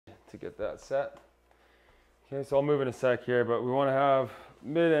to get that set. Okay, so I'll move in a sec here, but we want to have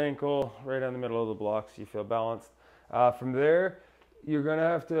mid-ankle right down the middle of the block so you feel balanced. From there, you're going to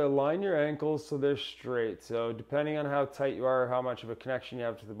have to align your ankles so they're straight. So depending on how tight you are, how much of a connection you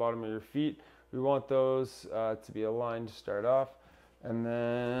have to the bottom of your feet, we want those to be aligned to start off. And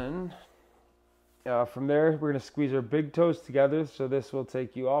then from there, we're going to squeeze our big toes together, so this will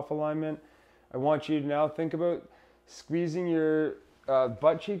take you off alignment. I want you to now think about squeezing your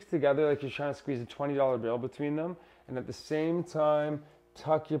butt cheeks together like you're trying to squeeze a $20 bill between them, and at the same time,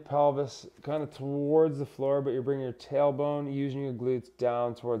 tuck your pelvis kind of towards the floor, but you're bringing your tailbone, using your glutes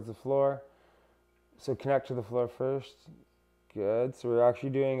down towards the floor. So connect to the floor first. Good. So we're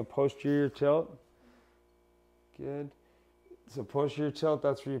actually doing a posterior tilt. Good. So posterior tilt,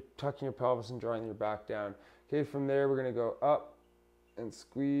 that's where you're tucking your pelvis and drawing your back down. Okay, from there we're going to go up and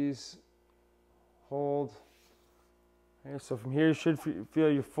squeeze, hold. Okay, so from here you should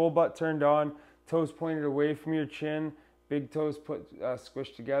feel your full butt turned on, toes pointed away from your chin, big toes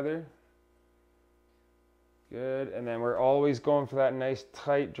squished together. Good, and then we're always going for that nice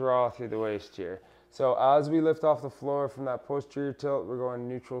tight draw through the waist here. So as we lift off the floor from that posterior tilt, we're going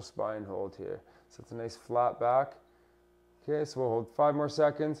neutral spine hold here. So it's a nice flat back. Okay, so we'll hold 5 more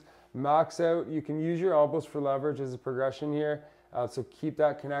seconds. Max out. You can use your elbows for leverage as a progression here. So keep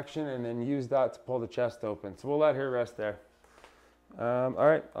that connection and then use that to pull the chest open. So we'll let her rest there. All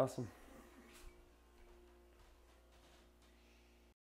right, awesome.